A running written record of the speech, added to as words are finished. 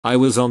I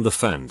was on the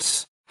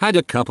fence, had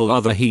a couple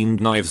other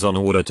Hind knives on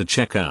order to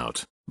check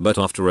out, but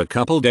after a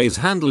couple days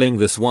handling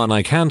this one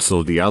I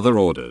cancelled the other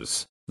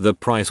orders. The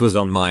price was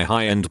on my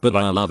high end, but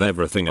I love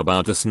everything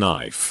about this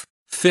knife.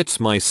 Fits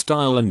my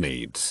style and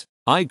needs.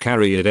 I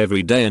carry it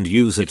every day and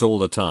use it all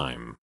the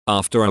time.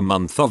 After a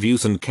month of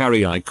use and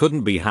carry I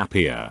couldn't be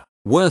happier.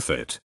 Worth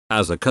it.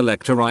 As a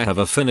collector I have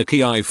a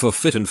finicky eye for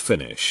fit and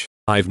finish.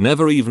 I've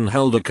never even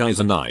held a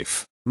Kizer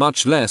knife,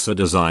 much less a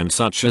design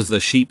such as the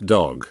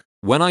Sheepdog.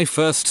 When I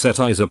first set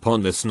eyes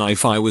upon this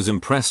knife I was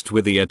impressed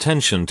with the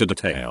attention to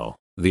detail.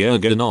 The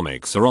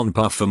ergonomics are on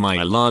par for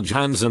my large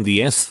hands and the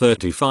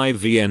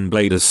S35VN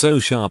blade is so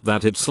sharp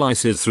that it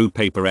slices through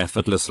paper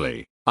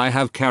effortlessly. I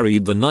have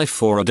carried the knife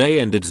for a day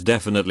and it's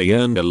definitely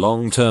earned a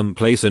long-term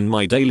place in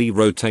my daily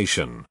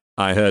rotation.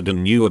 I heard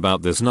and knew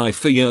about this knife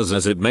for years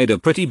as it made a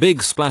pretty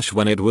big splash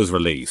when it was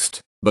released,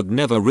 but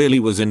never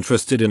really was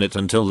interested in it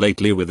until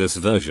lately with this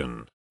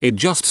version. It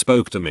just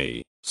spoke to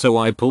me, so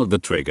I pulled the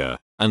trigger,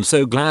 and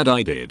so glad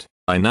I did.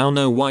 I now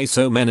know why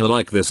so many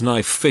like this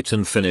knife. Fit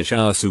and finish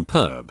are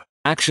superb.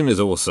 Action is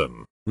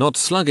awesome, not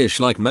sluggish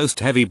like most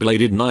heavy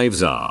bladed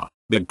knives are,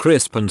 but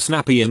crisp and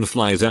snappy and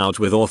flies out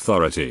with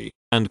authority,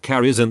 and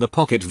carries in the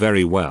pocket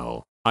very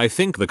well. I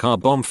think the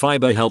carbon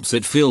fiber helps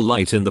it feel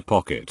light in the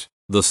pocket.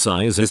 The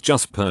size is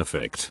just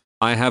perfect.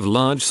 I have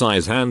large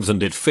size hands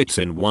and it fits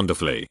in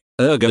wonderfully.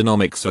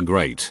 Ergonomics are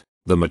great.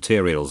 The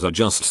materials are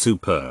just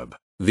superb.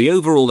 The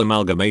overall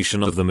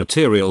amalgamation of the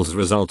materials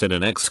result in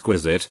an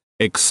exquisite,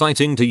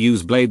 exciting to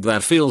use blade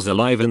that feels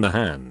alive in the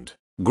hand.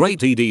 Great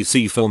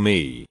EDC for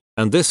me.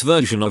 And this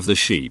version of the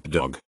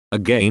Sheepdog,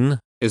 again,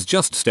 is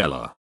just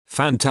stellar.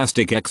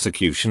 Fantastic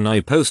execution.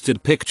 I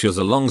posted pictures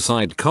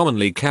alongside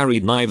commonly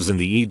carried knives in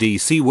the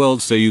EDC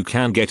world so you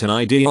can get an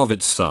idea of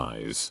its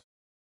size.